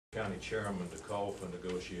County chairman to call for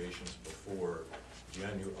negotiations before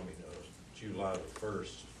July the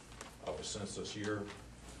 1st of the census year,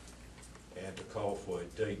 and to call for a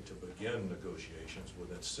date to begin negotiations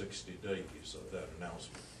within 60 days of that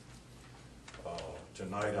announcement.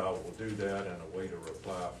 Tonight I will do that and await a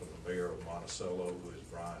reply from the mayor of Monticello, who is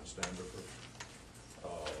Brian Standifer.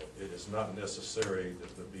 It is not necessary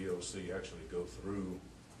that the BOC actually go through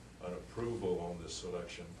an approval on this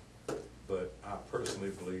selection, but I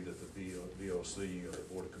personally believe that the BOC, or the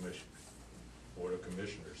Board of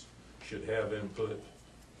Commissioners, should have input,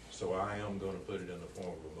 so I am going to put it in the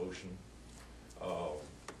form of a motion.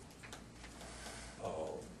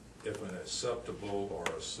 If an acceptable or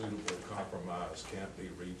a suitable compromise can't be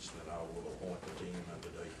reached, then I will appoint the team and the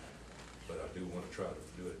date. But I do want to try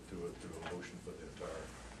to do it through a motion for the entire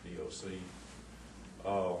BOC.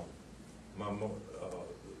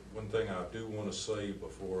 One thing I do want to say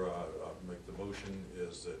before I make the motion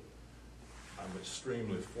is that I'm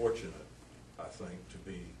extremely fortunate, I think, to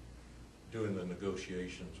be doing the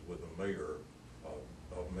negotiations with the mayor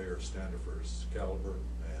of Mayor Standifer's caliber,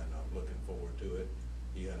 and I'm looking forward to it.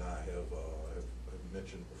 He and I have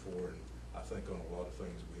mentioned before, and I think on a lot of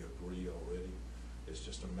things we agree already. It's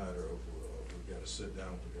just a matter of we've got to sit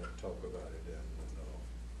down, we've got to talk about it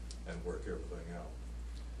and work everything out.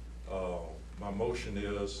 My motion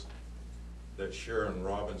is that Sharon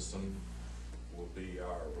Robinson will be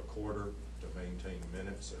our recorder to maintain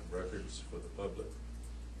minutes and records for the public.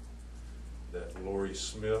 That Lori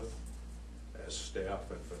Smith as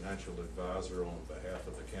staff and financial advisor on behalf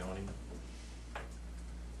of the county.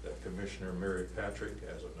 That Commissioner Mary Patrick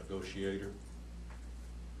as a negotiator.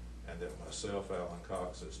 And that myself, Alan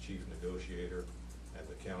Cox, as chief negotiator and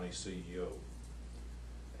the county CEO.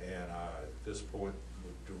 And I, at this point,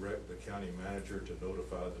 would direct the county manager to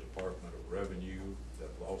notify the Department of Revenue that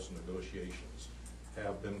loss negotiations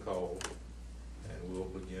have been called and will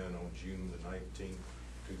begin on June the 19th,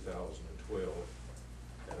 2012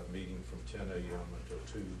 at a meeting from 10 a.m. until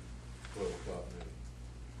 12 o'clock noon.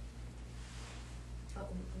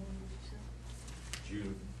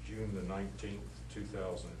 June the 19th,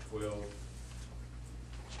 2012,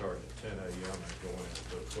 starting at 10 a.m. and going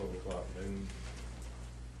until 12 o'clock noon.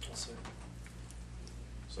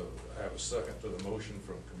 So I have a second to the motion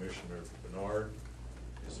from Commissioner Bernard.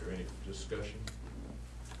 Is there any discussion?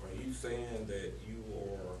 Are you saying that you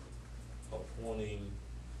are appointing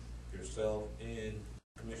yourself and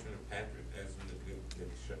Commissioner Patrick as a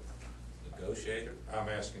negotiator? I'm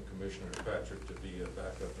asking Commissioner Patrick to be a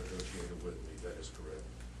backup negotiator with me. That is correct.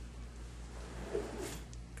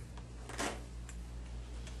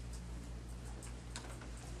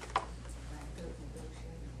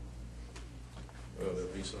 Well, there'll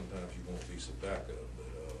be sometimes you won't be so backup,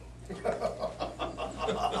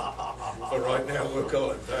 but right now we'll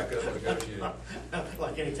call it backup negotiator.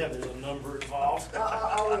 Like anytime there's a number involved.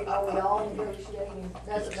 Are we all negotiating?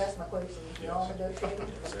 That's my question. Is we all negotiating?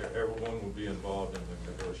 Yes, everyone will be involved in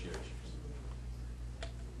the negotiations.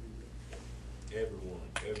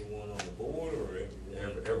 Everyone on the board, or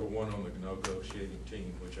everyone? Everyone on the negotiating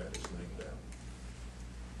team, which I just named down.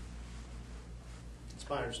 It's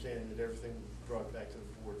my understanding that everything will be brought back to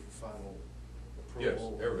the board for final Yes,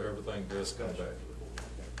 approval. everything does come back to the board.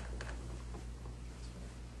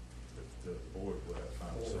 The board will have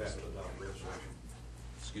final say. We'll have to adopt the resolution.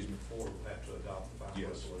 Excuse me? Board will have to adopt the final Yes.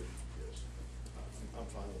 resolution. Yes. I'm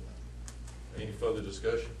fine with that. Any further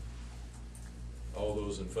discussion? All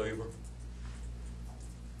those in favor?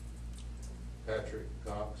 Patrick,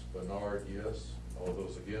 Cox, Bernard, yes. All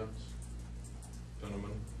those against?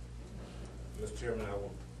 Gentlemen? Mr. Chairman, I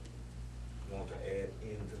want to add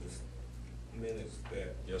into the minutes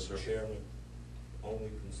that Yes, sir. the chairman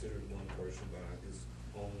only considered one person by his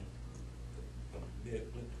own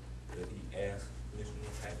commitment that he asked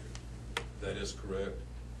Commissioner Patrick. That is correct.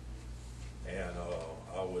 And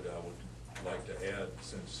I would like to add,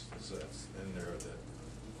 since that's in there, that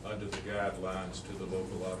under the guidelines to the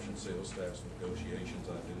local option sales tax negotiations,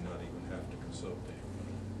 I do not even have to consult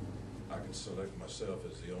anybody. I can select myself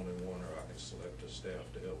as the only one, or I can select a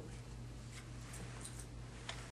staff to help me.